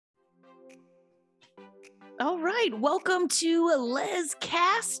All right, welcome to Les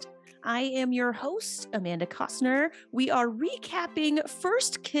Cast. I am your host, Amanda Costner. We are recapping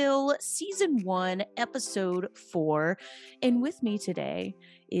First Kill Season 1, Episode 4. And with me today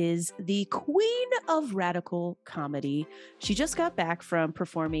is the queen of radical comedy. She just got back from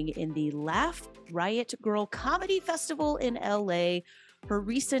performing in the Laugh Riot Girl Comedy Festival in LA. Her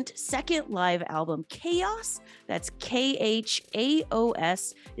recent second live album, Chaos, that's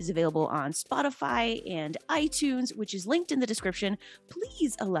Khaos, is available on Spotify and iTunes, which is linked in the description.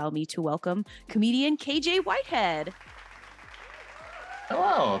 Please allow me to welcome comedian KJ Whitehead.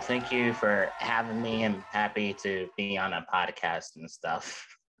 Hello, thank you for having me. I'm happy to be on a podcast and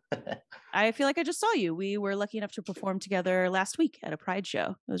stuff. I feel like I just saw you. We were lucky enough to perform together last week at a Pride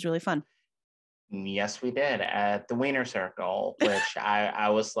show. It was really fun. Yes, we did at the Wiener Circle, which I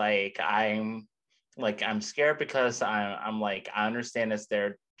was like, I'm scared because I'm like, I understand it's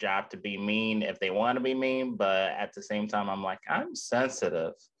their job to be mean if they want to be mean, but at the same time, I'm like, I'm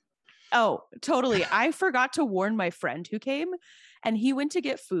sensitive. Oh, totally. I forgot to warn my friend who came, and he went to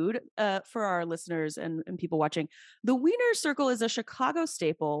get food for our listeners and people watching. The Wiener Circle is a Chicago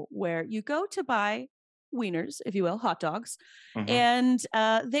staple where you go to buy wieners, if you will, hot dogs, and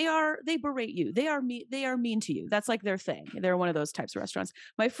they berate you. They are mean to you. That's like their thing. They're one of those types of restaurants.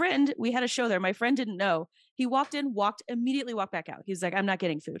 My friend, we had a show there. My friend didn't know. He walked in, immediately walked back out. He's like, I'm not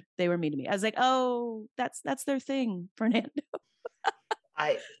getting food. They were mean to me. I was like, oh, that's their thing, Fernando.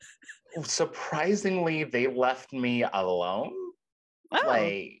 Surprisingly, they left me alone. Oh.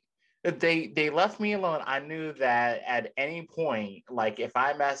 Like they left me alone. I knew that at any point, like if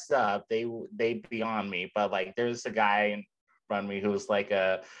I messed up, they'd be on me. But like there's a guy in front of me who was like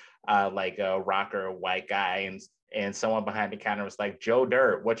a rocker white guy, and someone behind the counter was like, Joe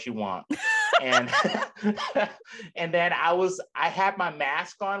Dirt, what you want? And and then I had my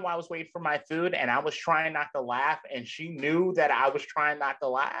mask on while I was waiting for my food, and I was trying not to laugh, and she knew that I was trying not to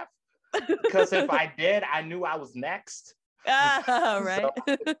laugh because if I did, I knew I was next. Right.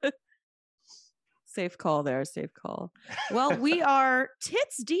 So. Safe call there. Safe call. Well, we are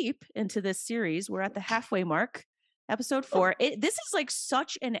tits deep into this series. We're at the halfway mark. Episode 4. This is like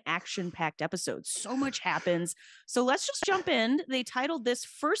such an action-packed episode. So much happens. So let's just jump in. They titled this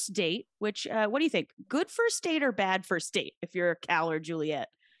First Date, which, what do you think? Good first date or bad first date if you're Cal or Juliet?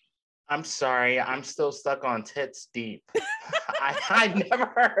 I'm sorry. I'm still stuck on tits deep. I never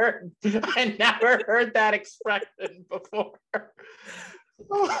heard that expression before.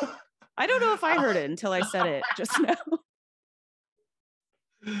 I don't know if I heard it until I said it just now.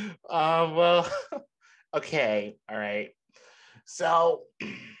 Well, okay. All right. So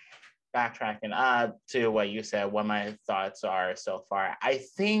backtracking to what you said, what my thoughts are so far. I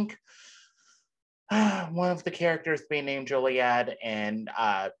think one of the characters being named Juliet, and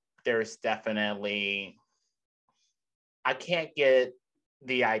there's definitely, I can't get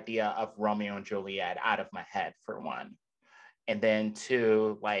the idea of Romeo and Juliet out of my head, for one. And then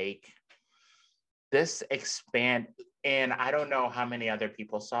two, like, this expand, and I don't know how many other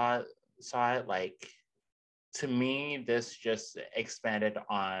people saw it, like, to me, this just expanded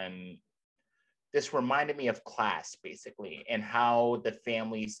on, this reminded me of Class, basically, and how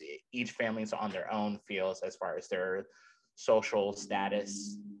each family's on their own feels as far as their social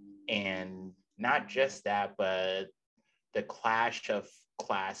status. And not just that, but the clash of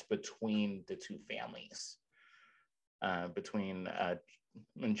class between the two families, between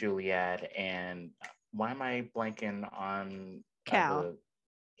Juliet and, why am I blanking on Cal?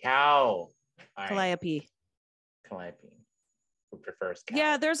 Calliope, who prefers Cal.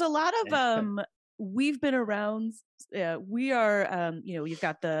 Yeah, there's a lot of we've been around. We are, you've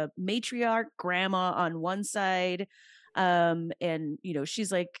got the matriarch grandma on one side, and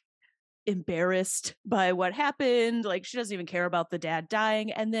she's like embarrassed by what happened, like she doesn't even care about the dad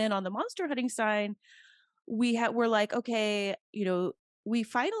dying. And then on the monster hunting side, we're like, okay, we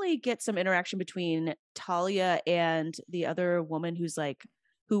finally get some interaction between Talia and the other woman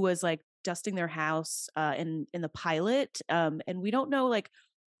who was dusting their house in the pilot, and we don't know like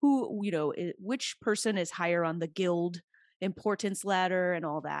who, which person is higher on the guild importance ladder and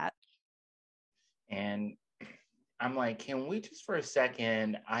all that. And I'm like, can we just for a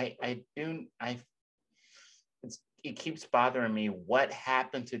second, it keeps bothering me, what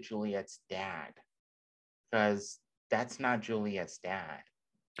happened to Juliet's dad? Because that's not Juliet's dad.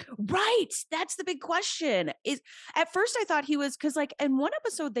 Right. That's the big question. Is at first I thought he was, because like in one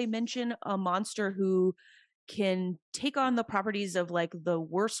episode they mention a monster who can take on the properties of like the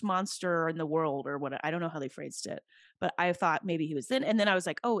worst monster in the world or what. I don't know how they phrased it, but I thought maybe he was then. And then I was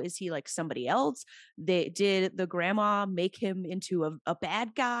like, oh, is he like somebody else? They did the grandma make him into a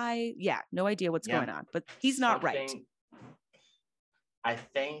bad guy? Yeah, no idea what's Yeah, going on, but he's not right. something I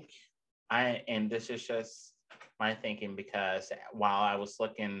think and this is just my thinking because while I was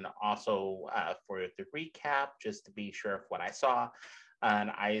looking also for the recap, just to be sure of what I saw,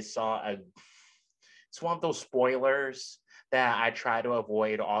 and I saw it's one of those spoilers that I try to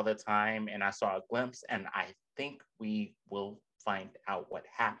avoid all the time, and I saw a glimpse, and I think we will find out what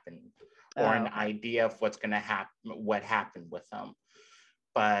happened or Oh, an okay. idea of what's going to happen, what happened with them.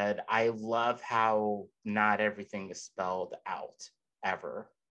 But I love how not everything is spelled out ever.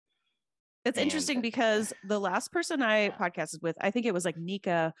 It's And interesting because the last person I podcasted with, I think it was like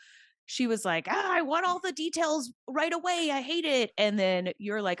Nika, she was like, I want all the details right away. I hate it. And then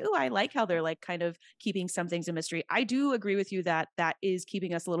you're like, oh, I like how they're like kind of keeping some things a mystery. I do agree with you that that is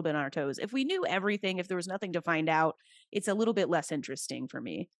keeping us a little bit on our toes. If we knew everything, if there was nothing to find out, it's a little bit less interesting for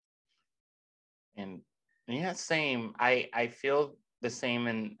me. and yeah, same. I feel the same,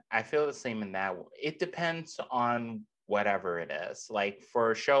 and I feel the same in that it depends on whatever it is. Like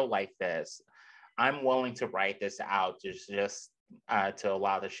for a show like this, I'm willing to write this out just to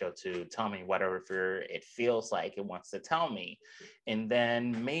allow the show to tell me whatever it feels like it wants to tell me, and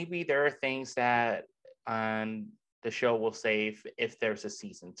then maybe there are things that the show will save if there's a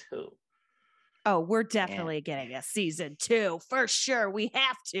season two. Oh, we're And definitely getting a season 2 for sure. We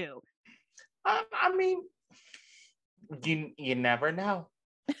have to. I mean, you never know.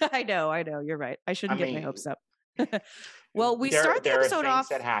 I know. I know. You're right. I I shouldn't get my mean, hopes up. Well, we start the there are episode things off.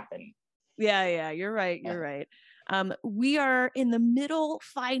 that happen. Yeah, yeah, you're right. You're right. We are in the middle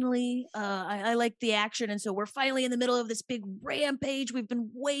finally. I like the action, and so we're finally in the middle of this big rampage. We've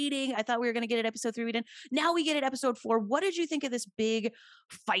been waiting. I thought we were going to get it episode 3. We didn't. Now we get it episode 4. What did you think of this big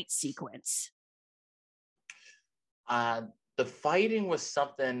fight sequence? Uh, the fighting was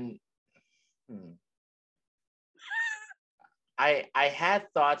something. I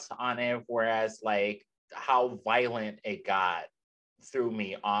had thoughts on it, whereas like how violent it got threw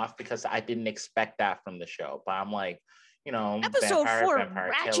me off because I didn't expect that from the show. But I'm like, Episode vampire, 4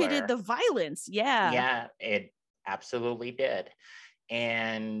 vampire ratcheted killer. the violence. Yeah. Yeah, it absolutely did.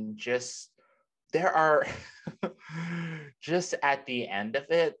 And just there are just at the end of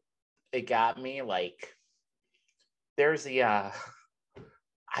it, it got me like there's the I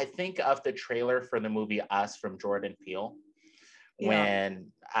think of the trailer for the movie Us from Jordan Peele Yeah.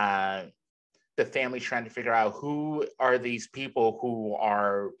 when the family's trying to figure out who are these people who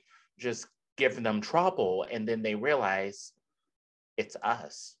are just giving them trouble, and then they realize it's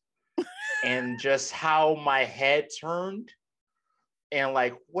us. And just how my head turned and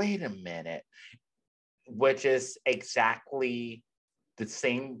like, wait a minute, which is exactly the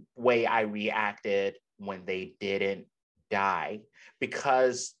same way I reacted when they didn't die,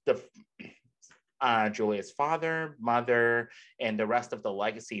 because the Julia's father, mother, and the rest of the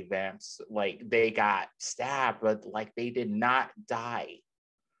legacy vamps, like they got stabbed, but like they did not die.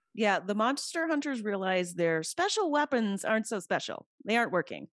 Yeah. The monster hunters realize their special weapons aren't so special. They aren't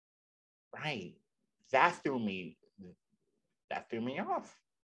working. Right. That threw me. That threw me off.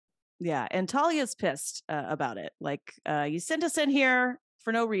 Yeah, and Talia's pissed about it. Like, you sent us in here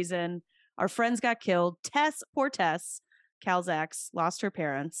for no reason. Our friends got killed. Poor Tess, Calzax lost her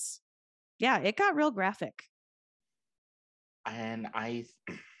parents. Yeah, it got real graphic. And I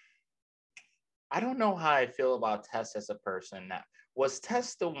don't know how I feel about Tess as a person. Was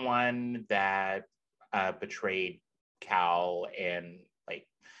Tess the one that betrayed Cal and like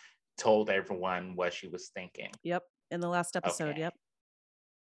told everyone what she was thinking? Yep, in the last episode. Okay. Yep.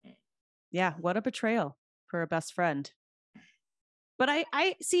 Yeah, what a betrayal for a best friend. But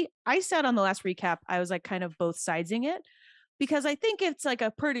I see. I said on the last recap, I was like kind of both sidesing it because I think it's like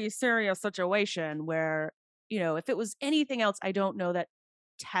a pretty serious situation where, if it was anything else, I don't know that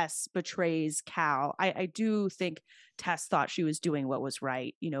Tess betrays Cal. I do think Tess thought she was doing what was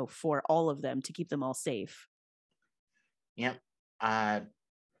right, for all of them to keep them all safe. Yep. I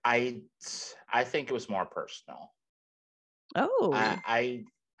think it was more personal. Oh,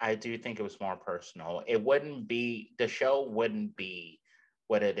 I do think it was more personal. It wouldn't be the show wouldn't be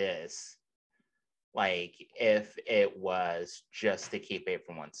what it is like if it was just to keep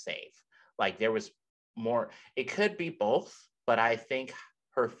everyone safe. Like there was more. It could be both, but I think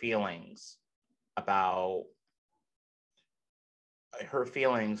her feelings about her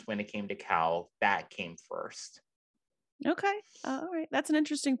feelings when it came to Cal, that came first. Okay. All right. That's an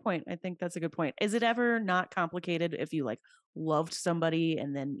interesting point. I think that's a good point. Is it ever not complicated if you like loved somebody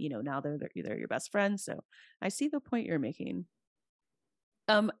and then, now they're your best friend? So I see the point you're making.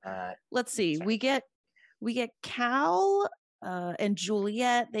 Um, Uh, let's see. Sorry. We get Cal and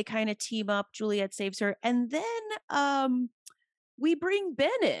Juliet. They kind of team up. Juliet saves her. And then we bring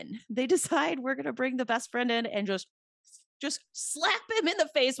Ben in. They decide we're gonna bring the best friend in and just slap him in the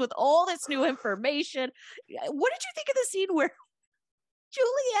face with all this new information. What did you think of the scene where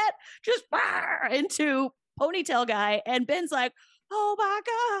Juliet just into ponytail guy and Ben's like, oh my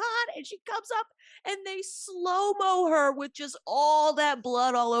God. And she comes up and they slow mo her with just all that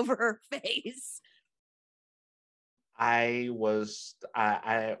blood all over her face. I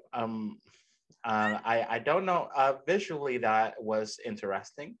don't know. Visually, that was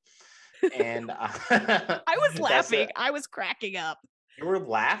interesting, and I was that's laughing. I was cracking up. you were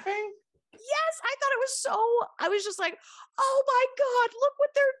laughing. Yes, I thought it was I was just like, oh my God, look what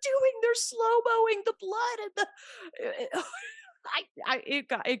they're doing. They're slow mowing the blood and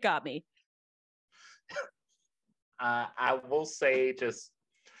it got me. I will say, just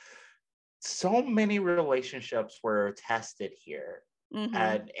so many relationships were tested here,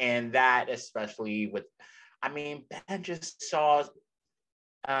 Mm-hmm. and that especially with, I mean, Ben just saw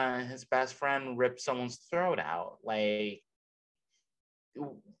his best friend rip someone's throat out. Like,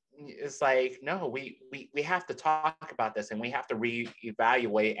 it's like, no, we have to talk about this and we have to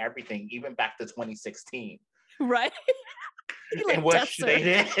reevaluate everything, even back to 2016, Right? He in like which tests her. they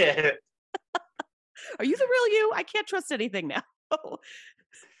did. Are you the real you? I can't trust anything now. But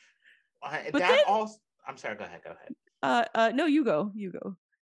That then also, I'm sorry, go ahead, go ahead. no, you go. You go.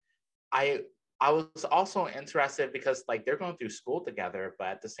 I I was also interested because like they're going through school together, but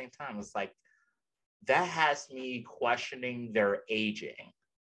at the same time, it's like that has me questioning their aging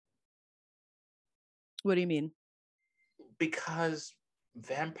What do you mean? because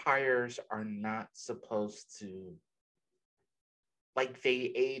vampires are not supposed to, like,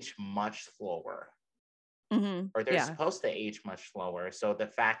 they age much slower, Mm-hmm. or they're Yeah. supposed to age much slower. So the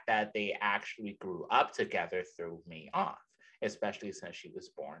fact that they actually grew up together threw me off, especially since she was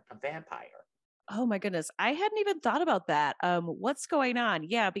born a vampire. Oh my goodness. I hadn't even thought about that. What's going on?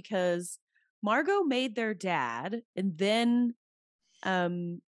 Yeah, because Margot made their dad and then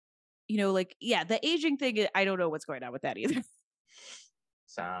like, yeah, the aging thing, I don't know what's going on with that either.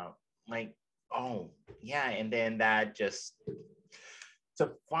 So, like, oh, yeah. And then that just,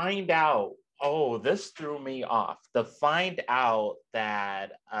 to find out, oh, this threw me off. To find out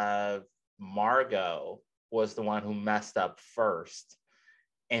that Margot was the one who messed up first,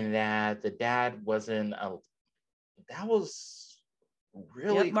 and that the dad wasn't a, that was Yep,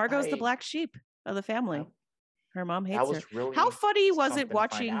 really Margot's the quite, black sheep of the that, family. Her mom that hates her. was How really funny was it something to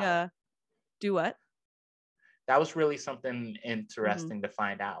find watching out. do what? That was really something Mhm. interesting to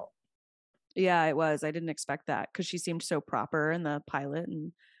find out. Yeah, it was. I didn't expect that because she seemed so proper in the pilot.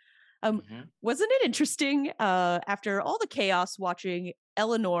 And um, Mm-hmm. wasn't it interesting after all the chaos watching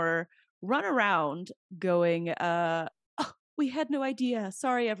Eleanor run around going, "Oh, we had no idea.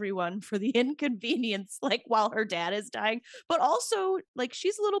 Sorry, everyone, for the inconvenience," like while her dad is dying. But also, like,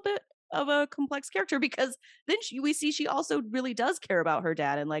 she's a little bit of a complex character because then we see she also really does care about her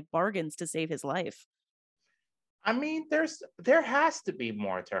dad and like bargains to save his life. I mean, there has to be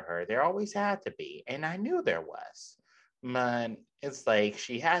more to her. There always had to be, and I knew there was. But it's like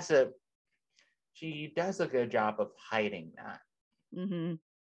she does a good job of hiding that, Hmm.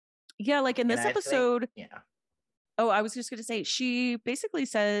 Yeah, like in and this I think, episode, yeah, oh, I was just going to say, she basically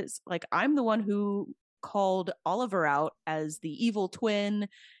says, like, I'm the one who called Oliver out as the evil twin,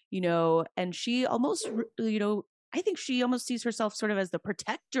 and she almost, I think she almost sees herself sort of as the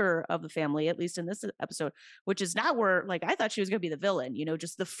protector of the family, at least in this episode, which is not where, like, I thought she was going to be the villain,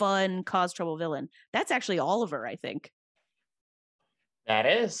 just the fun, cause trouble villain. That's actually Oliver, I think. that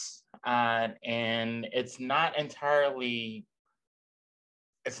is, and it's not entirely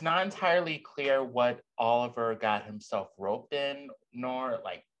clear what Oliver got himself roped in, nor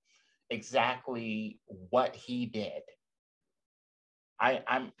like exactly what he did.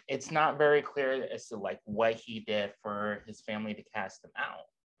 I'm It's not very clear as to like what he did for his family to cast him out.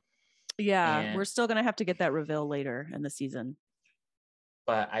 Yeah, we're And still going to have to get that reveal later in the season.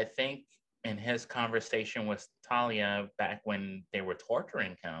 but I think in his conversation with Talia back when they were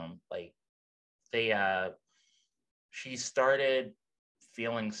torturing him, like they she started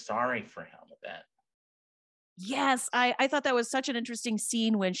feeling sorry for him a bit. Yes, I thought that was such an interesting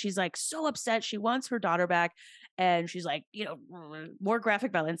scene when she's like so upset. She wants her daughter back and she's like, more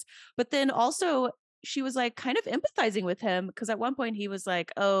graphic violence. But then also she was like kind of empathizing with him because at one point he was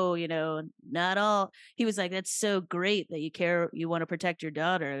like, "Oh, not all." He was like, "That's so great that you care, you want to protect your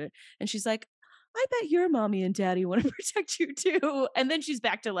daughter," and she's like, "I bet your mommy and daddy want to protect you too." And then she's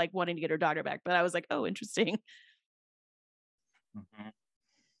back to like wanting to get her daughter back. But I was like, "Oh, interesting." Mhm.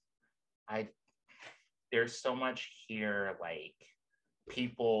 I There's so much here, like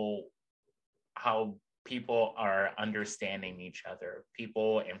people, how people are understanding each other,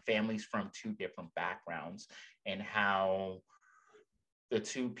 people and families from two different backgrounds, and how the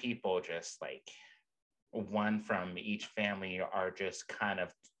two people just like one from each family are just kind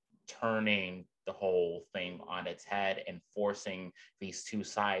of turning the whole thing on its head and forcing these two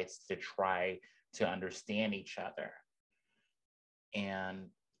sides to try to understand each other. And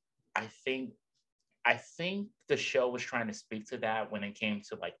I think I think the show was trying to speak to that when it came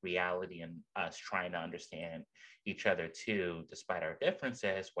to like reality and us trying to understand each other too, despite our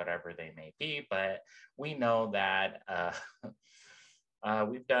differences, whatever they may be. But we know that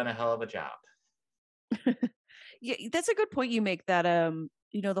we've done a hell of a job. Yeah, that's a good point you make that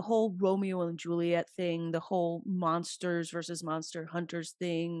the whole Romeo and Juliet thing, the whole monsters versus monster hunters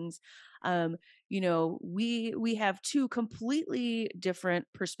things. Um, we have two completely different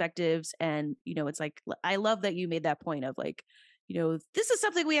perspectives and it's like I love that you made that point of like, this is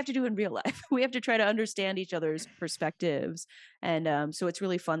something we have to do in real life. We have to try to understand each other's perspectives. And so it's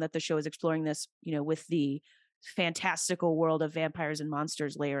really fun that the show is exploring this, with the fantastical world of vampires and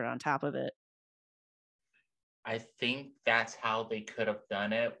monsters layered on top of it. I think that's how they could have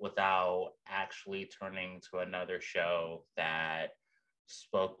done it without actually turning to another show that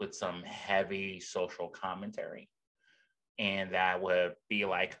spoke with some heavy social commentary. And that would be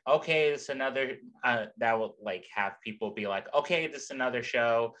like, okay, it's another, that would like have people be like, okay, this is another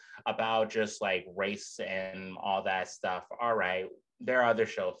show about just like race and all that stuff. All right, there are other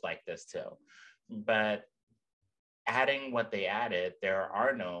shows like this too. But adding what they added, there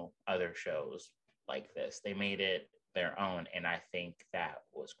are no other shows like this. They made it their own, and I think that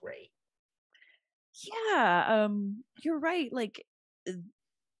was great. Yeah, you're right. Like uh,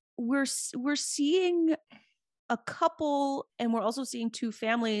 we're seeing a couple, and we're also seeing two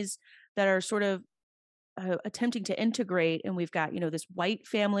families that are sort of attempting to integrate. And we've got this white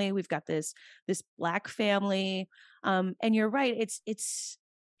family, we've got this black family, and you're right. It's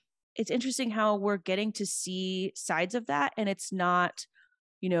interesting how we're getting to see sides of that, and it's not.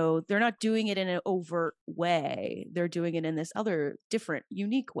 They're not doing it in an overt way. They're doing it in this other different,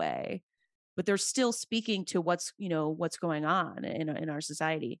 unique way, but they're still speaking to what's going on in our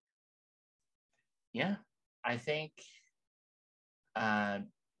society. Yeah, I think uh,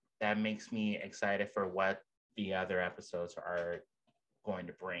 that makes me excited for what the other episodes are going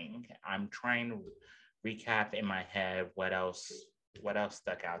to bring. I'm trying to recap in my head what else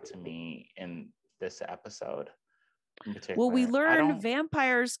stuck out to me in this episode in Well, we particular. I learn don't.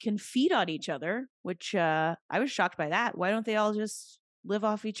 vampires can feed on each other, which I was shocked by that. Why don't they all just live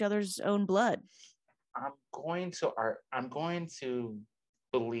off each other's own blood? I'm going to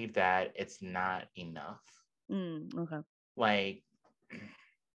believe that it's not enough. Okay. Like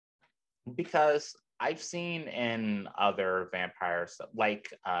because I've seen in other vampires like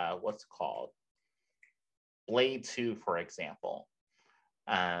what's it called? Blade 2, for example.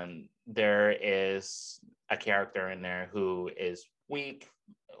 There is a character in there who is weak,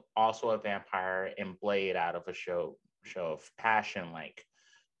 also a vampire, and Blade out of a show of passion, like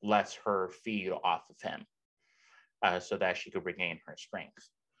lets her feed off of him so that she could regain her strength.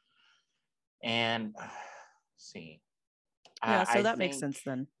 And see, Yeah, so I that makes think, sense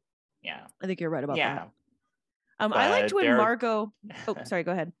then. yeah, I think you're right about that. yeah, I liked but when there. Margot. Oh, sorry.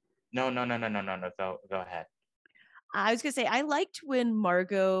 Go ahead. No, no, no, no, no, no, no. Go ahead. I was gonna say I liked when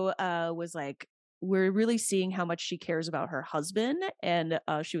Margot was like, we're really seeing how much she cares about her husband, and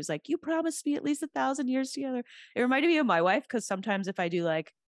she was like, "You promised me at least 1,000 years together." It reminded me of my wife because sometimes if I do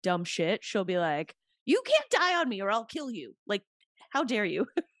like dumb shit, she'll be like, "You can't die on me, or I'll kill you." Like, how dare you?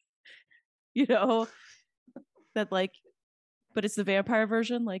 you know that like, but it's the vampire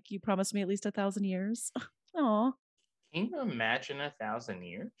version. Like, you promised me at least 1,000 years. Oh, Can you imagine 1,000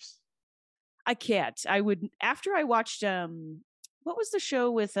 years? I can't. I would after I watched what was the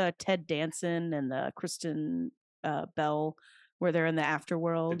show with Ted Danson and Kristen Bell where they're in the The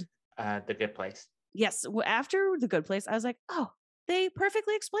afterworld? the Good Place. Yes, after The Good Place, I was like, "Oh, they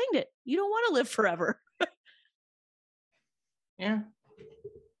perfectly explained it. You don't want to live forever." Yeah,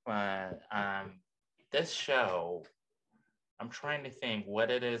 but this show, I'm trying to think what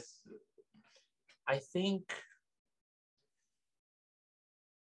it is. I think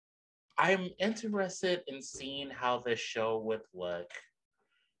I'm interested in seeing how this show would look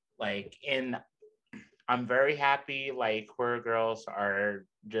like in I'm very happy like queer girls are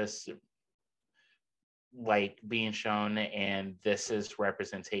just like being shown and this is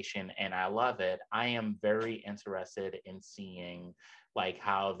representation and I love it. I am very interested in seeing like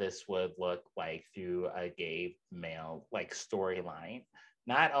how this would look like through a gay male like storyline.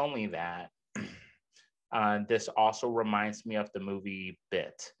 Not only that, this also reminds me of the movie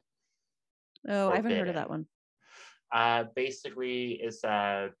Bit Oh, I haven't heard of that Forbidden. one. Basically, it's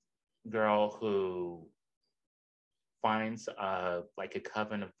a girl who finds like a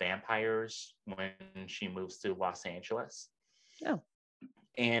coven of vampires when she moves to Los Angeles. Oh.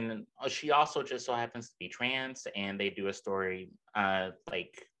 And she also just so happens to be trans, and they do a story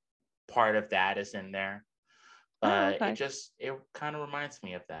like part of that is in there, Oh, but okay. it kind of reminds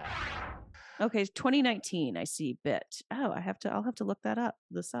me of that. Okay, 2019, I see Bit. Oh, I'll have to look that up.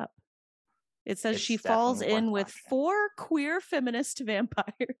 This up. It says she It's falls definitely worth in with watching. 4 queer feminist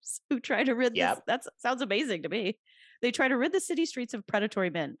vampires who try to rid this. Yep. That sounds amazing to me. They try to rid the city streets of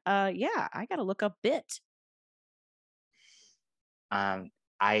predatory men. Yeah, I gotta look up Bit. Um,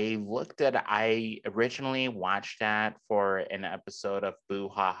 I originally watched that for an episode of Boo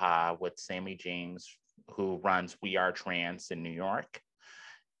Ha Ha with Sammy James, who runs We Are Trans in New York.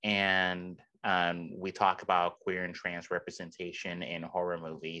 And we talk about queer and trans representation in horror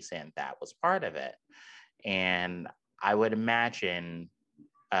movies, and that was part of it. And I would imagine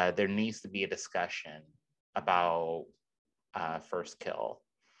there needs to be a discussion about First Kill.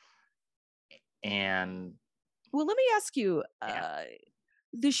 And Well, let me ask you. yeah,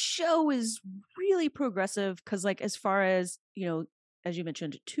 The show is really progressive because, like, as far as as you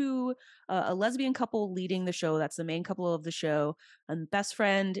mentioned, a lesbian couple leading the show. That's the main couple of the show, and best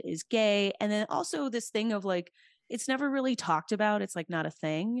friend is gay, and then also this thing of like it's never really talked about. It's like not a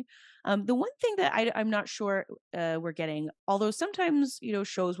thing. The one thing that I'm not sure we're getting, although sometimes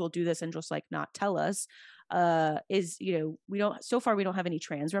shows will do this and just like not tell us, is we don't so far we don't have any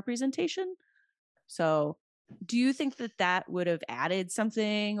trans representation. So, do you think that that would have added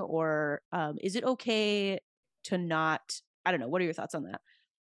something, or is it okay to not? I don't know. What are your thoughts on that?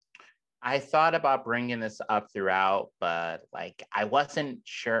 I thought about bringing this up throughout, but like I wasn't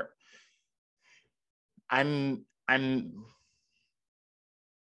sure. I'm I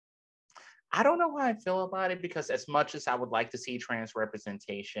don't know how I feel about it because as much as I would like to see trans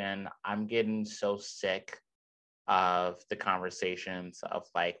representation, I'm getting so sick of the conversations of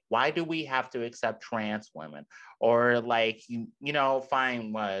like, why do we have to accept trans women? Or like,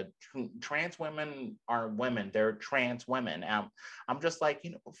 fine, what trans women aren't women, they're trans women. I'm just like,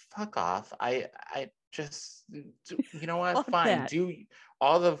 fuck off. I just, you know what? Fuck Fine. that. Do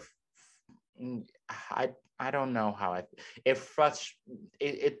all the, I don't know how it frust,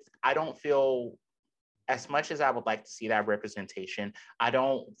 I don't feel as much as I would like to see that representation, I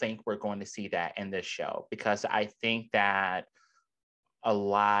don't think we're going to see that in this show because I think that a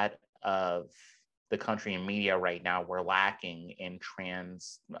lot of the country and media right now we're lacking in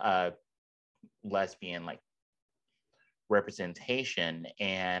trans lesbian like representation,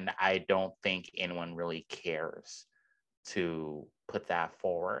 and I don't think anyone really cares to put that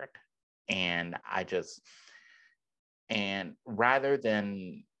forward. And rather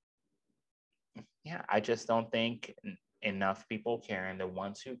than I just don't think enough people care. And the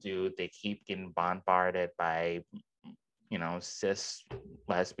ones who do, they keep getting bombarded by, cis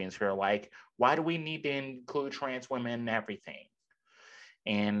lesbians who are like, why do we need to include trans women in everything?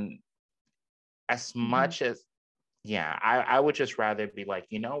 And as Mhm. much as, I would just rather be like,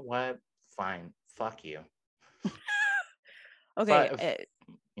 you know what? Fine. Fuck you. Okay, But,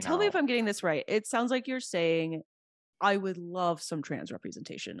 you tell me if know, I'm getting this right. It sounds like you're saying I would love some trans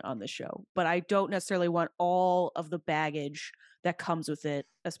representation on this show, but I don't necessarily want all of the baggage that comes with it,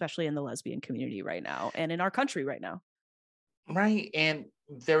 especially in the lesbian community right now and in our country right now. right. And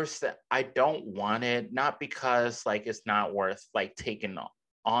I don't want it, not because like it's not worth like taking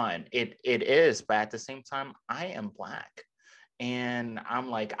on. It is, but at the same time, I am Black. And I'm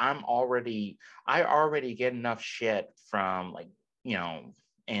like, I already get enough shit from like, you know,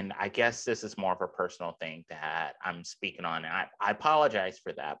 and I guess this is more of a personal thing that I'm speaking on. And I apologize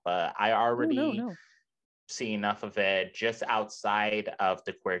for that, but I No, no, already no. see enough of it just outside of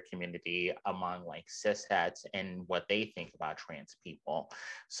the queer community among like cisheads and what they think about trans people.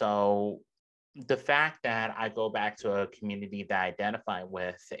 So the fact that I go back to a community that I identify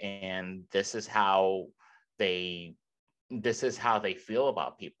with and they this is how they feel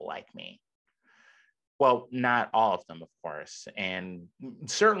about people like me. Well, not all of them, of course, and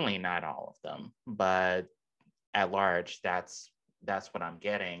certainly not all of them, but at large, that's what I'm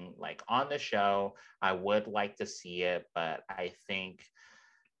getting. Like on the show, I would like to see it, but I think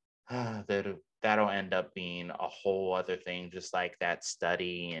the that'll end up being a whole other thing, just like that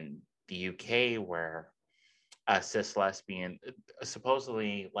study in the UK where a cis lesbian,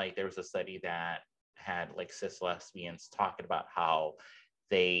 supposedly, like there was a study that had like cis lesbians talking about how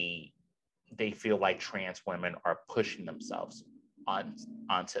they they feel like trans women are pushing themselves on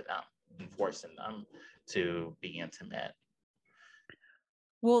onto them and forcing them to be intimate.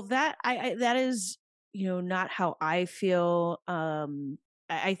 Well, I that is, not how I feel.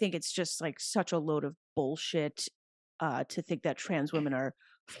 I think it's just like such a load of bullshit to think that trans women are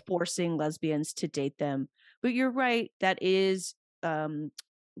forcing lesbians to date them. But you're right, that is um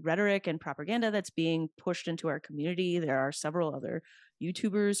rhetoric and propaganda that's being pushed into our community. There are several other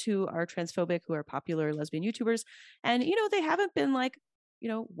YouTubers who are transphobic, who are popular lesbian YouTubers, and they haven't been like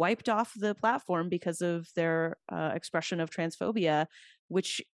wiped off the platform because of their expression of transphobia,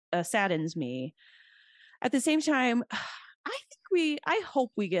 which saddens me. At the same time, I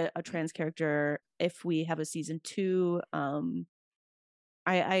hope we get a trans character if we have a season 2.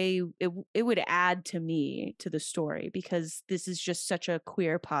 It would add to me to the story because this is just such a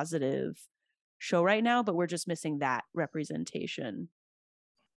queer positive show right now, but we're just missing that representation.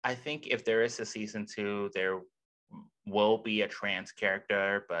 I think if there is a season 2, there will be a trans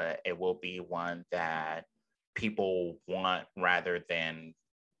character, but it will be one that people want rather than,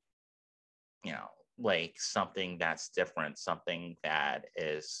 you know, like something that's different, something that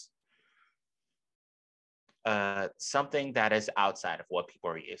is outside of what people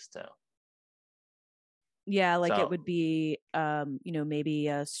are used to. Yeah, like it So would be maybe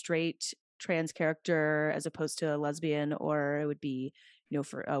a straight trans character as opposed to a lesbian, or it would be,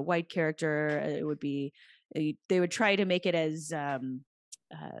 for a white character, it would be they would try to make it as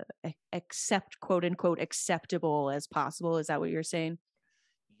accept quote unquote acceptable as possible. Is that what you're saying?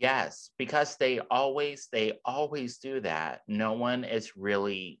 yes, because they always do that. No one is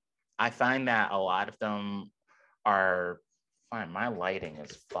really, I find that a lot of them are fine. My lighting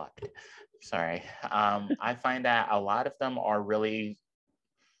is fucked. Sorry. I find that a lot of them are really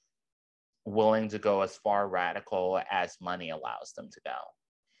willing to go as far radical as money allows them to go.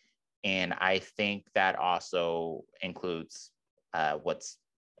 And I think that also includes what's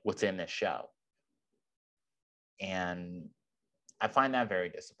in this show. And I find that very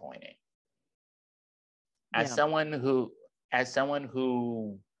disappointing. As Yeah. someone who as someone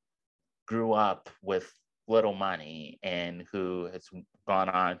who grew up with little money and who has gone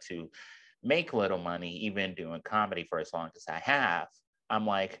on to make little money, even doing comedy for as long as I have, I'm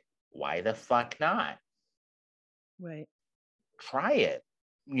like, why the fuck not? Right. Try it.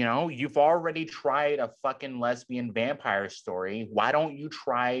 You know, you've already tried a fucking lesbian vampire story. Why don't you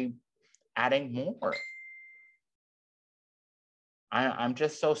try adding more? I'm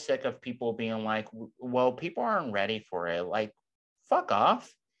just so sick of people being like, well, people aren't ready for it. Like, fuck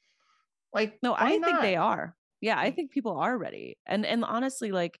off. Like, No, why I think they not? are. Yeah, I think people are ready. And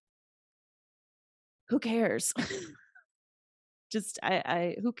honestly, like, who cares? Just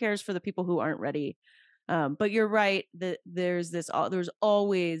I who cares for the people who aren't ready? But you're right that there's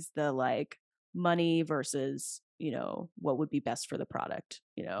always the like money versus what would be best for the product.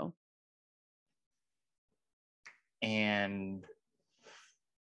 And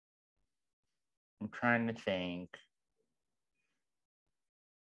I'm trying to think.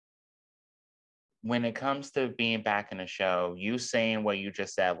 When it comes to being back in a show, you saying what you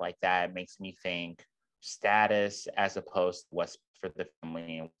just said like that makes me think status as opposed to what's for the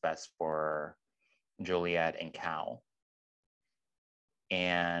family and what's best for Juliet and Cal.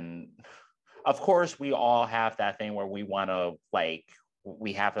 And of course, we all have that thing where we want to, like,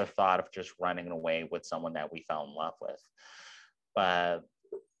 we have the thought of just running away with someone that we fell in love with. But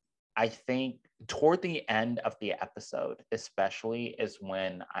I think toward the end of the episode, especially, is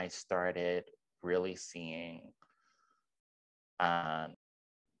when I started really seeing um,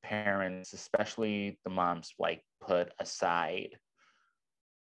 parents, especially the moms, like put aside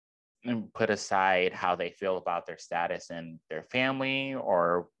how they feel about their status and their family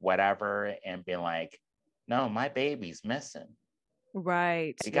or whatever, and be like, no, my baby's missing.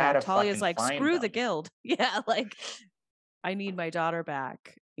 Right. You Yeah. gotta Talia's fucking like, find screw the them. guild. Yeah. Like, I need my daughter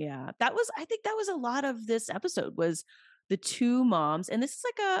back. Yeah. I think that was a lot of this episode was the two moms. And this is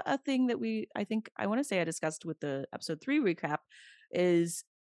like a thing that I want to say I discussed with the episode 3 recap is,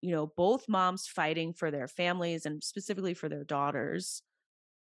 both moms fighting for their families and specifically for their daughters.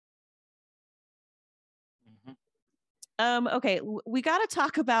 Mhm. Okay, we got to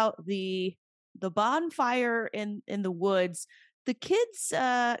talk about the bonfire in the woods. The kids,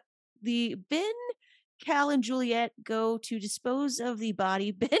 the Ben, Cal, and Juliet go to dispose of the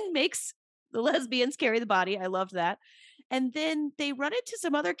body. Ben makes the lesbians carry the body. I loved that. And then they run into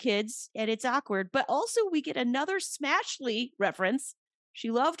some other kids and it's awkward, but also we get another Smashley reference.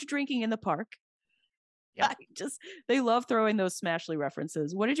 She loved drinking in the park. Yep. I just, they love throwing those Smashley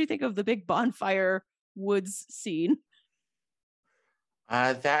references. What did you think of the big bonfire woods scene?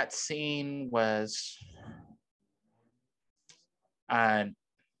 That scene was, uh,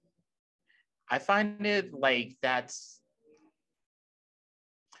 I find it like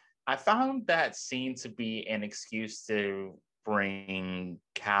I found that scene to be an excuse to bring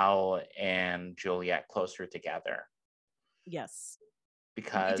Cal and Juliet closer together Yes. We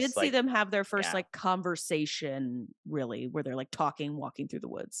because, did see them have their first yeah, like conversation, really, where they're like talking, walking through the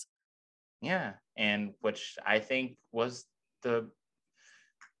woods. yeah, and which I think was the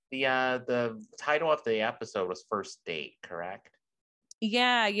the title of the episode was First Date, correct?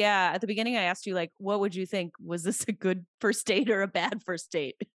 Yeah, yeah. At the beginning, I asked you, like, what would you think? Was this a good first date or a bad first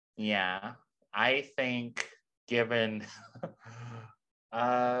date? Yeah, I think given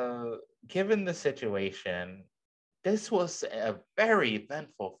uh given the situation, this was a very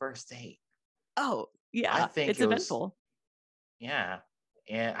eventful first date. Oh, I yeah. think It's it was, eventful. yeah,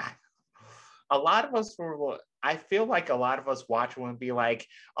 and a lot of us were. I feel like a lot of us watching would be like,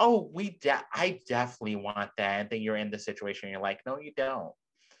 "Oh, I definitely want that." And then you're in the situation, you're like, "No, you don't."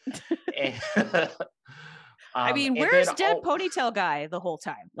 And, I mean, and then where's dead ponytail guy the whole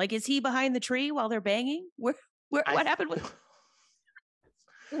time? Like, is he behind the tree while they're banging? I What happened with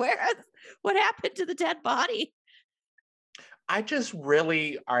where? What happened to the dead body? I just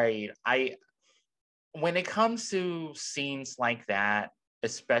really, all right. When it comes to scenes like that,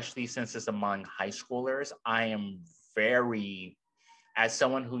 especially since it's among high schoolers, I am very, as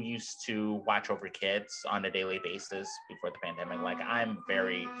someone who used to watch over kids on a daily basis before the pandemic, like I'm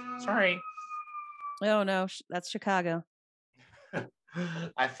very sorry. Oh no, that's Chicago.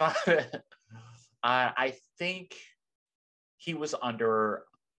 I thought I think he was under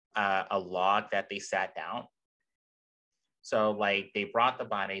a log that they sat down. So like they brought the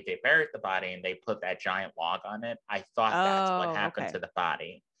body, they buried the body, and they put that giant log on it. I thought that's what Oh, happened okay. to the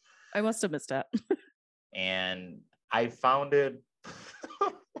body. I must have missed that. And I found it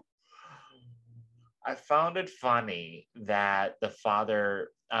I found it funny that the father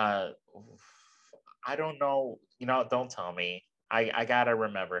I don't know, don't tell me. I gotta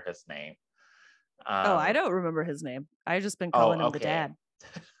remember his name. Oh, I Um don't remember his name. I just been calling oh him the okay.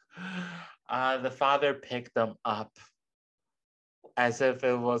 dad. The father picked them up as if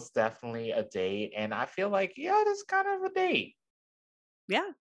it was definitely a date. And I feel like, yeah, that's kind of a date. Yeah,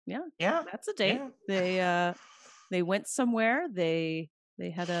 yeah, Yeah. that's a date. Yeah. They went somewhere. They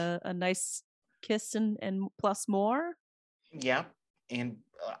had a nice kiss and plus more. Yeah. And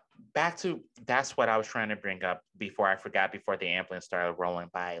back to that's what I was trying to bring up before I forgot, before the ambulance started rolling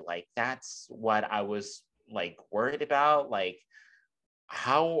by. Like, that's what I was like worried about. Like,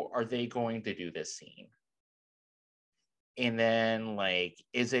 how are they going to do this scene? And then, like,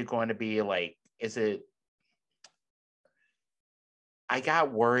 is it going to be like, is it I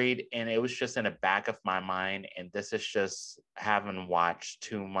got worried, and it was just in the back of my mind. And this is just having watched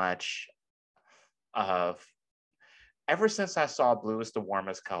too much of. Ever since I saw blue is the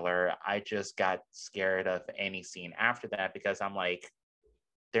warmest color, I just got scared of any scene after that because I'm like,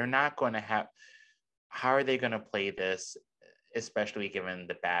 they're not going to have. How are they going to play this, especially given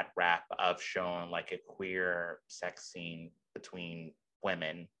the bad rap of showing like a queer sex scene between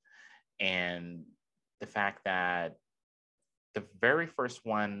women, and the fact that the very first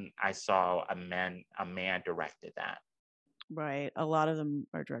one I saw a man directed that. Right. A lot of them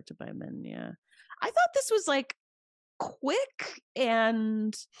are directed by men. Yeah. I thought this was like quick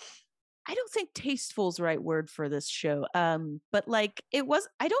and I don't think tasteful is the right word for this show. But like it was,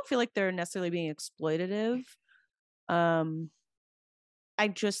 I don't feel like they're necessarily being exploitative. Um, I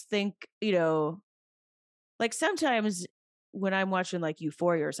just think, like sometimes when I'm watching like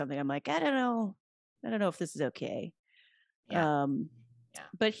Euphoria or something, I'm like, I don't know. I don't know if this is okay. Yeah, Um, yeah,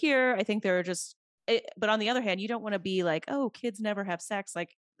 but here I think there are just but on the other hand, you don't want to be like, oh, kids never have sex.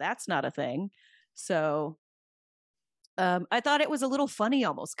 Like that's not a thing. So I thought it was a little funny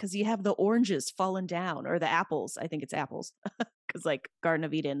almost because you have the oranges falling down or the apples. I think it's apples because like Garden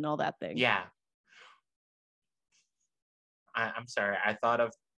of Eden and all that thing. yeah. I'm sorry. I thought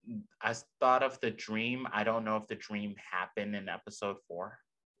of the dream. I don't know if the dream happened in episode 4.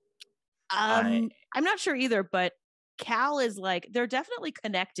 I I'm not sure either, but Cal is like, they're definitely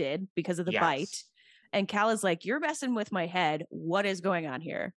connected because of the bite. Yes. And Cal is like, you're messing with my head. What is going on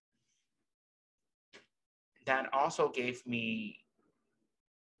here? That also gave me.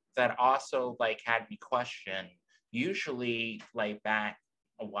 That also like had me question. Usually, like back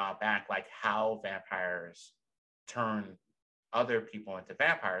a while back, like how vampires turn other people into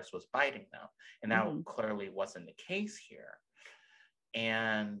vampires was biting them. And that Mhm. clearly wasn't the case here.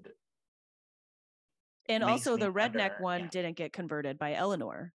 And And makes also me the redneck wonder, one yeah, didn't get converted by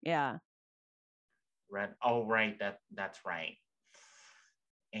Eleanor. Yeah. Red. Oh, right. That's right.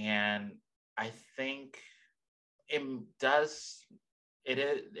 And I think it does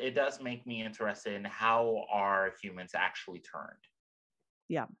it does make me interested in how are humans actually turned.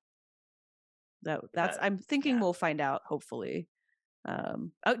 Yeah. That's Because I'm thinking yeah, we'll find out hopefully.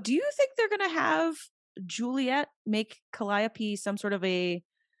 Oh, do you think they're going to have Juliet make Calliope some sort of a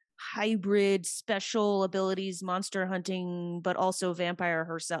hybrid special abilities monster hunting but also vampire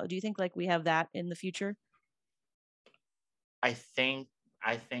herself? Do you think like we have that in the future? I think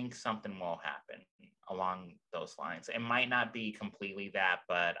I think something will happen along those lines. It might not be completely that,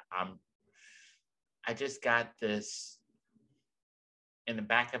 but I just got this in the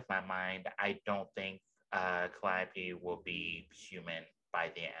back of my mind. I don't think Calliope will be human by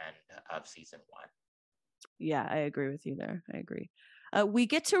the end of season one. Yeah, I agree with you there. I agree. We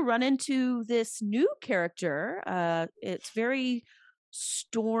get to run into this new character. It's very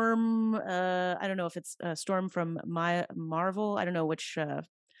Storm. I don't know if it's Storm from my Marvel. I don't know which.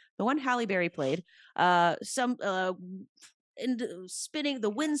 The one Halle Berry played. Some and spinning the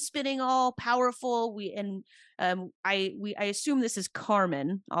wind spinning all powerful. I assume this is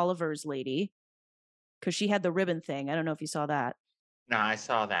Carmen, Oliver's lady, because she had the ribbon thing. I don't know if you saw that. No, I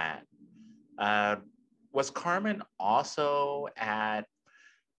saw that. Uh, was Carmen also at,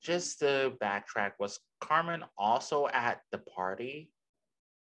 just to backtrack, was Carmen also at the party?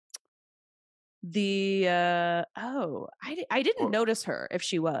 I didn't Or notice her if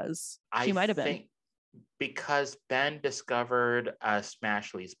she was. She I might have been. think because Ben discovered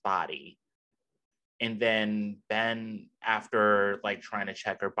Smashley's body, and then Ben, after like trying to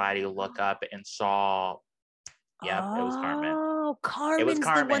check her body, look up and saw, yep, it was Carmen. Oh, It was Carmen's the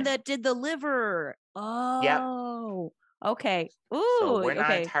one Carmen. that did the liver. Yep. Oh, okay. So Ooh, we're not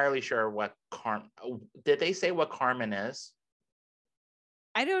okay. entirely sure what did they say what Carmen is?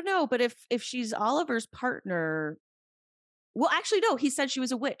 I don't know, but if she's Oliver's partner, well, actually, no. He said she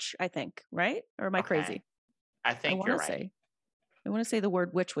was a witch. I think, right? Or am I Okay. crazy? I I think want you're to right. say. I want to say the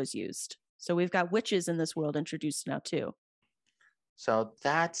word witch was used. So we've got witches in this world introduced now too. So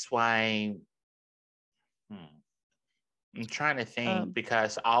that's why, hmm, I'm trying to think Um,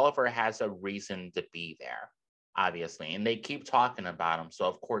 because Oliver has a reason to be there, obviously, and they keep talking about him. So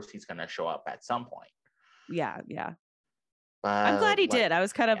of course he's going to show up at some point. yeah, yeah. I'm glad But he did. I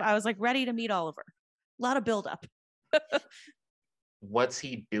yeah, was like ready to meet Oliver. A lot of buildup. what's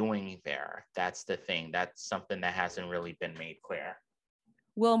he doing there? That's the thing. That's something that hasn't really been made clear.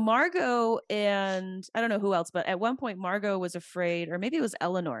 Well, Margot and I don't know who else, but at one point Margot was afraid, or maybe it was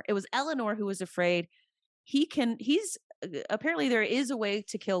Eleanor. It was Eleanor who was afraid he's apparently there is a way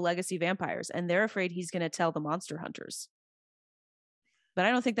to kill legacy vampires, and they're afraid he's going to tell the monster hunters. But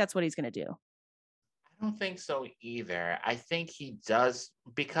I don't think that's what he's going to do. I don't think so either. I think he does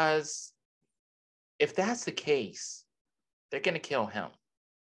because if that's the case, they're going to kill him.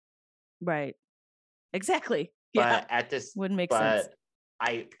 Right. Exactly. Yeah. But at this, Wouldn't make sense. but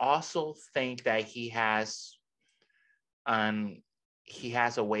I also think that um he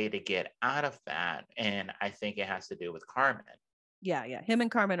has a way to get out of that, and I think it has to do with Carmen. Yeah, yeah. Him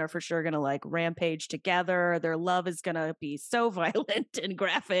and Carmen are for sure going to like rampage together. Their love is going to be so violent and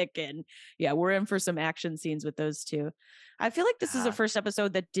graphic. And yeah, we're in for some action scenes with those two. I feel like this is a Uh, first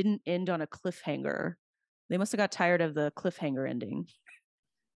episode that didn't end on a cliffhanger. They must have got tired of the cliffhanger ending.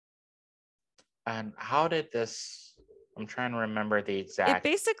 and how did this? I'm trying to remember the It exact.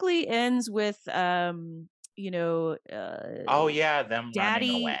 basically ends with, Oh yeah, them running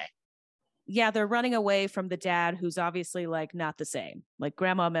daddy. away. Yeah, they're running away from the dad who's obviously like not the same. Like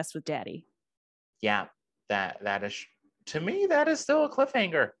grandma messed with daddy. Yeah, that is, to me, that is still a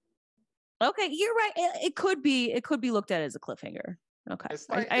cliffhanger. Okay, you're right. It could be looked at as a cliffhanger. Okay, It's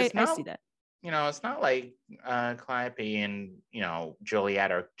like I, it's I see not, that. it's not like Calliope and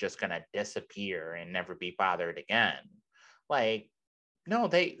Juliet are just gonna disappear and never be bothered again. Like, no,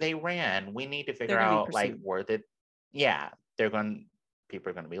 they ran. We need to They're figure going to be out like pursued. where the, yeah, they're going people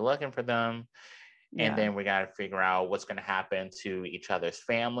are going to be looking for them, and Yeah, then we got to figure out what's going to happen to each other's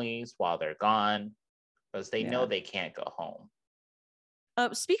families while they're gone because they know yeah. they can't go home.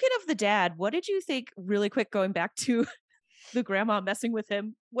 Speaking of the dad, what did you think? Really quick, going back to the grandma messing with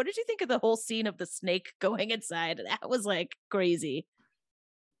him. What did you think of the whole scene of the snake going inside? That was like crazy.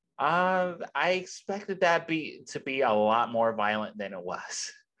 I expected that be to be a lot more violent than it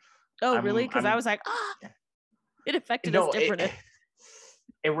was. Oh, really? I'm Because I I'm was like, it affected us no, different.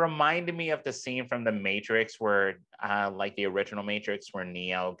 It reminded me of the scene from the Matrix where, like the original Matrix, where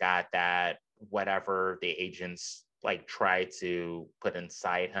Neo got that whatever the agents like tried to put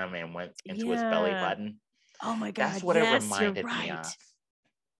inside him and went into his belly Yeah. button. Oh my That's God. what it Yes, you're reminded me right. of.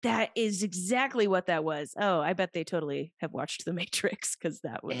 That is exactly what that was. Oh, I bet they totally have watched The Matrix because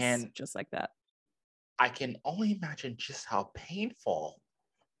that was And just like that. I can only imagine just how painful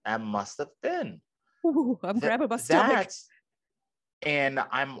that must have been. Ooh, I'm That grabbing my stomach. that's and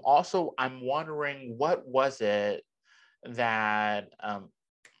I'm wondering what was it that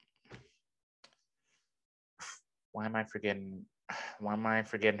why am I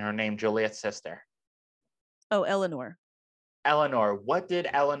forgetting her name? Juliet's sister. Oh, Eleanor. Eleanor. What did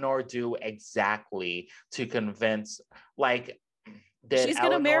Eleanor do exactly to convince, like, did She's going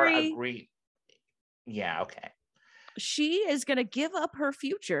to Eleanor marry, agree? Yeah, okay. she is going to give up her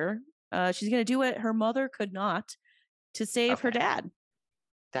future. She's going to do what her mother could not to save her Okay. dad.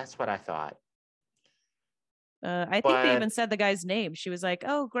 That's what I thought. I think they even But said the guy's name. She was like,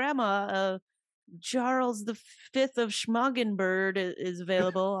 "Oh, Grandma, Charles V of Schmagenberg is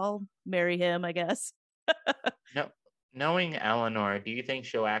available. I'll marry him, I guess." no, knowing Eleanor, do you think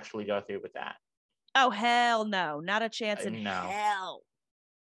she'll actually go through with that? Oh, hell no. Not a chance in No. hell.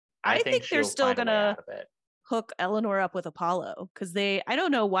 I I think think they're she'll still find a going way to out of it. hook Eleanor up with Apollo because I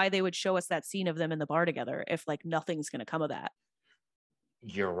don't know why they would show us that scene of them in the bar together if like nothing's going to come of that.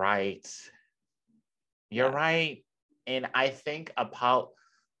 You're right. You're Yeah. right. And I think Apollo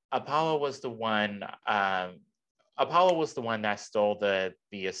was the one. Apollo was the one that stole the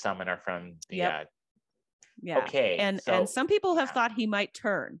summoner from the. Yep. Yeah. Okay, And so some people have yeah, thought he might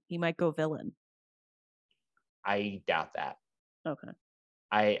turn. He might go villain. I doubt that. Okay.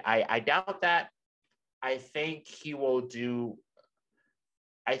 I doubt that. I think he will do.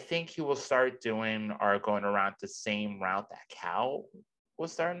 I think he will start doing or going around the same route that Cal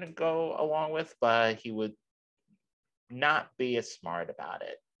was starting to go along with, but he would not be as smart about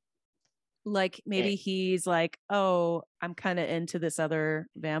it. Like And maybe he's like, "Oh, I'm kind of into this other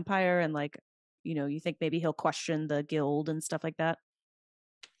vampire," and like, you think maybe he'll question the guild and stuff like that.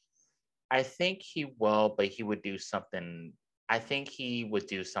 I think he will, but he would do something. I think he would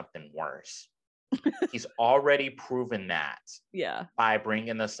do something worse. He's already proven that Yeah. by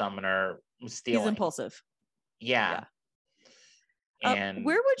bringing the summoner, He's stealing. impulsive. Yeah, Yeah. and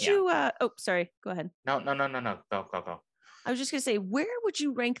Where would yeah. you oh, sorry, go ahead. No, no, no, no, no. Go, go, go. I was just going to say, where would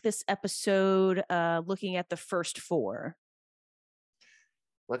you rank this episode looking at the first four?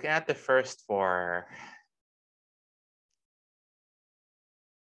 Looking at the first four,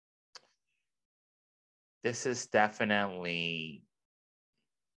 this is definitely,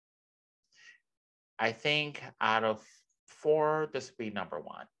 I think out of four, this would be number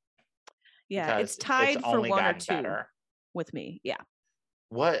one Yeah, it's because it's tied for only one or gotten two better. with me. Yeah,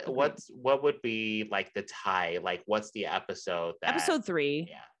 What agreed. what's what would be like the tie? Like what's the episode that Episode three,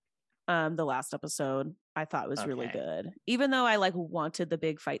 yeah. the last episode, I thought was really Okay. good. Even though I like wanted the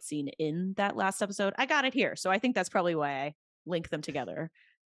big fight scene in that last episode, I got it here. So I think that's probably why I link them together.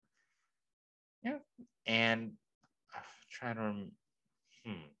 Yeah. And I'm trying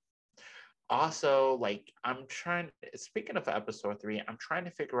to also like I'm trying speaking of episode three, I'm trying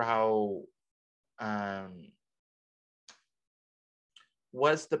to figure out um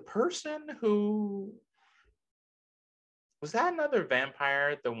was the person who was that another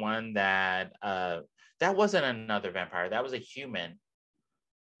vampire the one that that wasn't another vampire, that was a human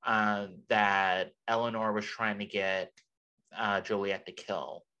that Eleanor was trying to get Juliet to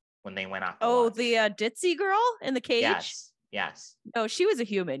kill when they went out to Oh, the lunch. ditzy girl in the cage. Yes, yes. Oh, she was a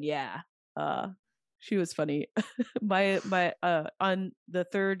human. Yeah. Uh, she was funny. my on the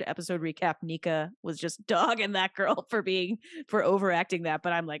third episode recap, Nika was just dogging that girl for overacting that.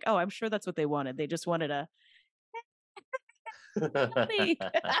 But I'm like, oh, I'm sure that's what they wanted. They just wanted a funny,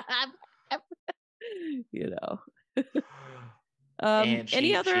 you know. And Any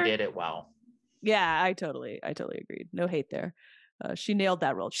she other? did it well. Yeah, I totally agreed. No hate there. She nailed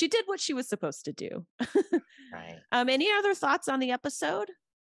that role. She did what she was supposed to do. Right. Any other thoughts on the episode?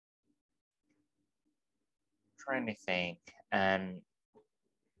 Trying to think. And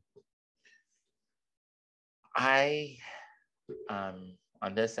I on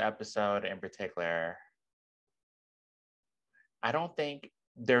this episode in particular, I don't think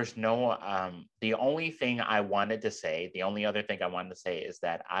there's no the only thing I wanted to say, the only other thing I wanted to say is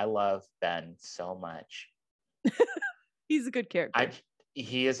that I love Ben so much. He's a good I character.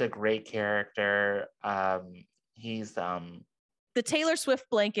 he is a great character. He's The Taylor Swift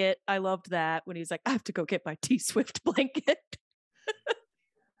blanket, I loved that when he was like, I have to go get my T Swift blanket.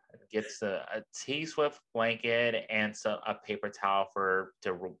 gets a T-Swift blanket and a paper towel for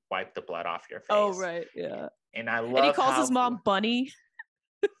to wipe the blood off your Oh, face. right. Yeah. And I And he love calls his how mom Bunny.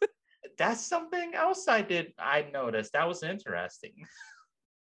 that's something else I noticed. That was interesting.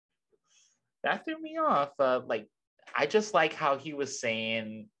 That threw me off. Like I just like how he was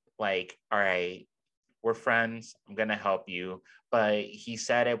saying, like, all right, we're friends, I'm gonna help you. But he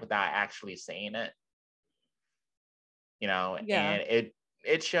said it without actually saying it, Yeah. and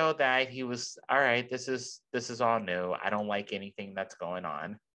it showed that he was all right, this is all new. I don't like anything that's going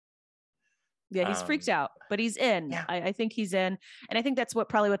on. Yeah, he's freaked Um out, but he's in. yeah, I think he's in, and I think that's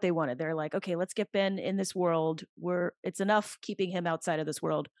probably what they wanted. They're like, okay, let's get Ben in this world. It's enough keeping him outside of this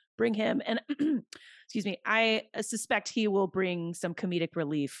world. Bring him, and excuse me, I suspect he will bring some comedic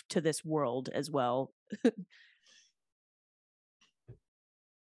relief to this world as well.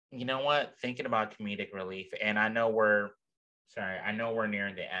 you know what? Thinking about comedic relief, and I know we're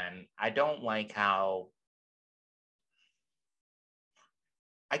nearing the end. I don't like how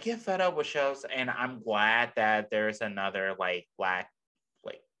I get fed up with shows, and I'm glad that there's another like black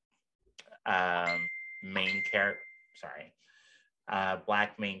like um main character. Sorry,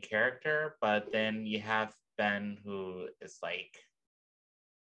 black main character, but then you have Ben who is like,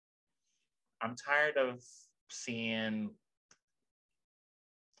 I'm tired of seeing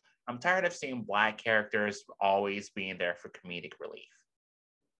I'm tired of seeing black characters always being there for comedic relief.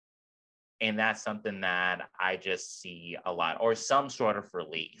 And that's something that I just see a lot, or some sort of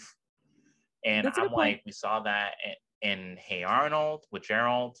relief. And That's a I'm good point. like, we saw that in Hey Arnold with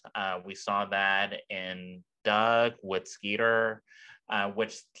Gerald. We saw that in Doug with Skeeter,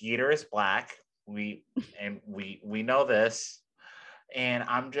 which Skeeter is black. We know this, and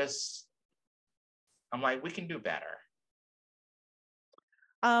I'm like, we can do better.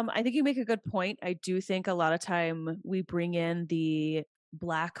 I think you make a good point. I do think a lot of time we bring in the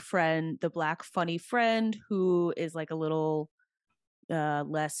black friend, the black funny friend who is like a little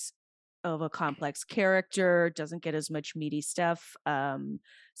less of a complex character, doesn't get as much meaty stuff.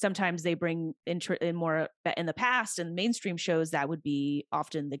 Sometimes they bring in more in the past and mainstream shows that would be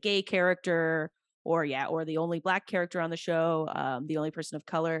often the gay character or the only black character on the show, the only person of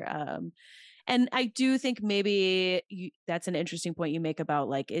color. And I do think maybe that's an interesting point you make about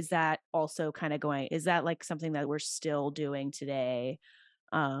like, is that also kind of going, is that like something that we're still doing today?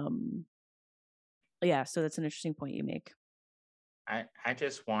 Um, yeah, so that's an interesting point you make. I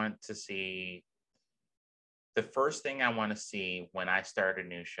just want to see the first thing I want to see when I start a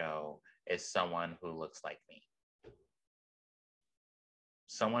new show is someone who looks like me.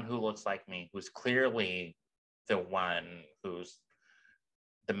 Someone who looks like me, who's clearly the one who's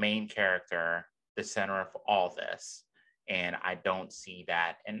the main character, the center of all this. And I don't see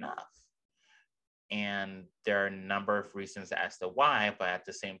that enough. And there are a number of reasons as to why, but at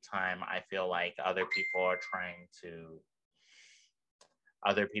the same time, I feel like other people are trying to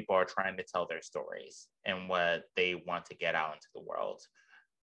tell their stories and what they want to get out into the world.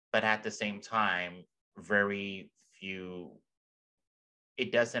 But at the same time, very few,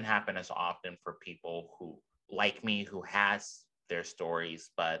 it doesn't happen as often for people who, like me, who has their stories,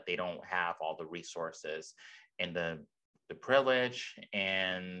 but they don't have all the resources and the privilege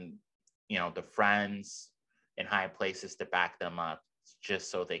and the friends in high places to back them up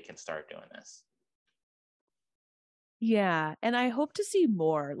just so they can start doing this. Yeah, and I hope to see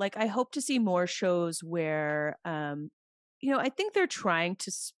more. Like I hope to see more shows where I think they're trying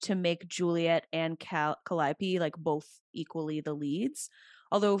to make Juliet and Calliope like both equally the leads.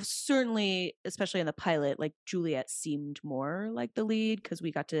 Although certainly, especially in the pilot, like Juliet seemed more like the lead because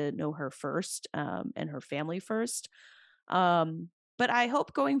we got to know her first, and her family first. Um, but I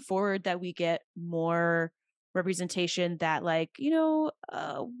hope going forward that we get more representation that like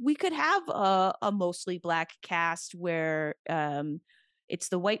we could have a mostly black cast where it's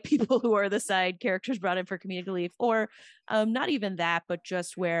the white people who are the side characters brought in for comedic relief, or not even that, but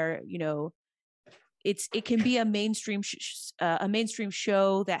just where it can be a mainstream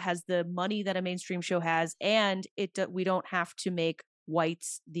show that has the money that a mainstream show has, and we don't have to make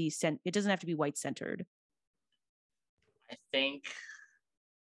whites it doesn't have to be white centered. I think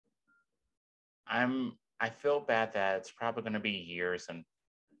I feel bad that it's probably going to be years and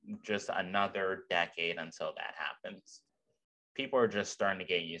just another decade until that happens. People are just starting to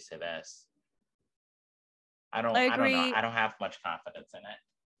get used to this. I I don't know. agree. I don't have much confidence in it.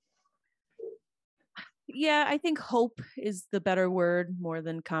 Yeah, I think hope is the better word more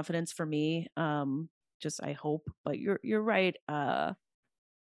than confidence for me. Just I hope, but you're right.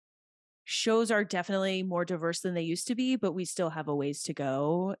 Shows are definitely more diverse than they used to be, but we still have a ways to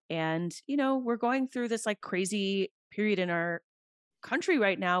go. And we're going through this like crazy period in our country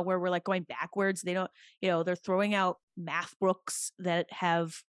right now where we're like going backwards. They don't, they're throwing out math books that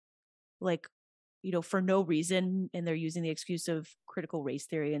have like, for no reason, and they're using the excuse of critical race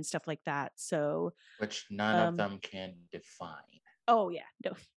theory and stuff like that. So, which none of them can define. Oh yeah,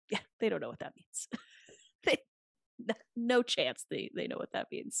 no, yeah, they don't know what that means. they, no chance they know what that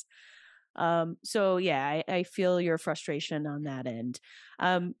means. So yeah, I feel your frustration on that end.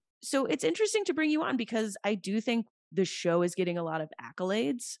 So it's interesting to bring you on because I do think the show is getting a lot of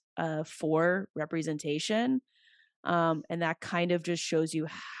accolades for representation. And that kind of just shows you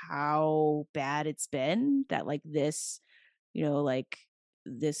how bad it's been that like this, like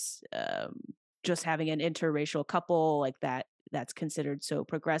this just having an interracial couple like that's considered so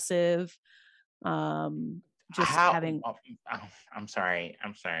progressive. Just How? having I'm sorry.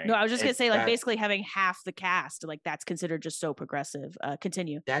 No, I was just gonna say like basically having half the cast, like that's considered just so progressive.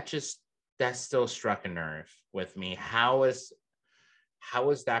 Continue. That still struck a nerve with me. How is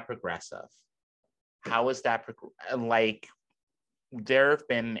that progressive? How is that like there have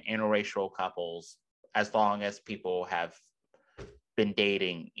been interracial couples as long as people have been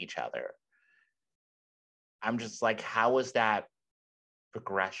dating each other. I'm just like, how is that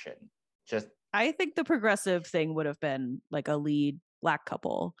progression? Just I think the progressive thing would have been like a lead Black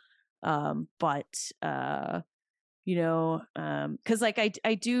couple. But because like I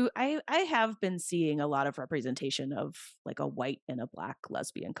have been seeing a lot of representation of like a white and a Black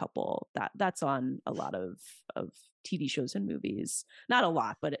lesbian couple that's on a lot of TV shows and movies. Not a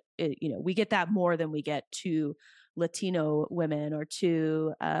lot, but we get that more than we get two Latino women or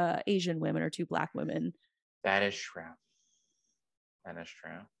two Asian women or two Black women. That is true.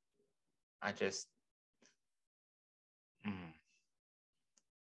 I just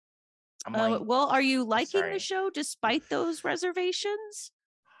I'm like, well, are you liking the show despite those reservations?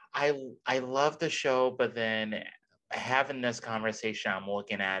 I love the show, but then having this conversation, I'm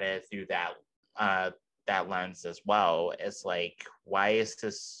looking at it through that lens as well. It's like, why is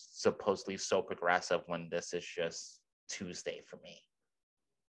this supposedly so progressive when this is just Tuesday for me?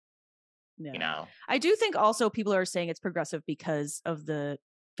 Yeah. I do think also people are saying it's progressive because of the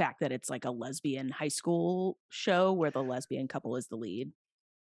fact that it's like a lesbian high school show where the lesbian couple is the lead.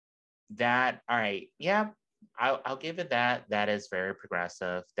 All right. Yeah, I'll give it that. That is very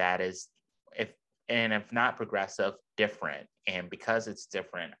progressive. That is, if not progressive, different. And because it's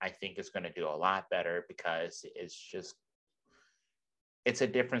different, I think it's going to do a lot better because it's a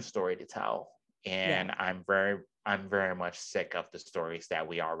different story to tell. And yeah. I'm very much sick of the stories that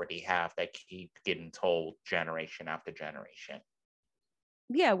we already have that keep getting told generation after generation.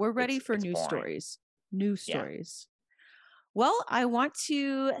 Yeah, we're ready for new stories. New stories. Well, I want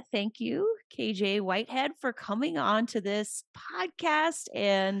to thank you, KJ Whitehead, for coming on to this podcast.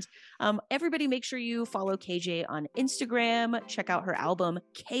 And everybody make sure you follow KJ on Instagram. Check out her album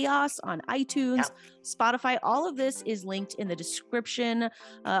Chaos on iTunes, Spotify. All of this is linked in the description.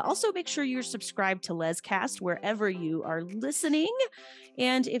 Also, make sure you're subscribed to LesCast wherever you are listening.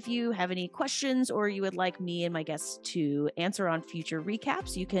 And if you have any questions or you would like me and my guests to answer on future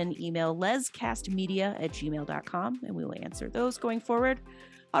recaps, you can email lescastmedia@gmail.com and we will answer those going forward.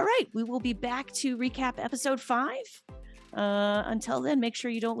 All right, we will be back to recap episode 5. Until then, make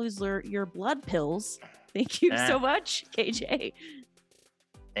sure you don't lose your blood pills. Thank you so much, KJ.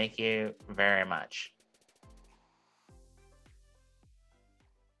 Thank you very much.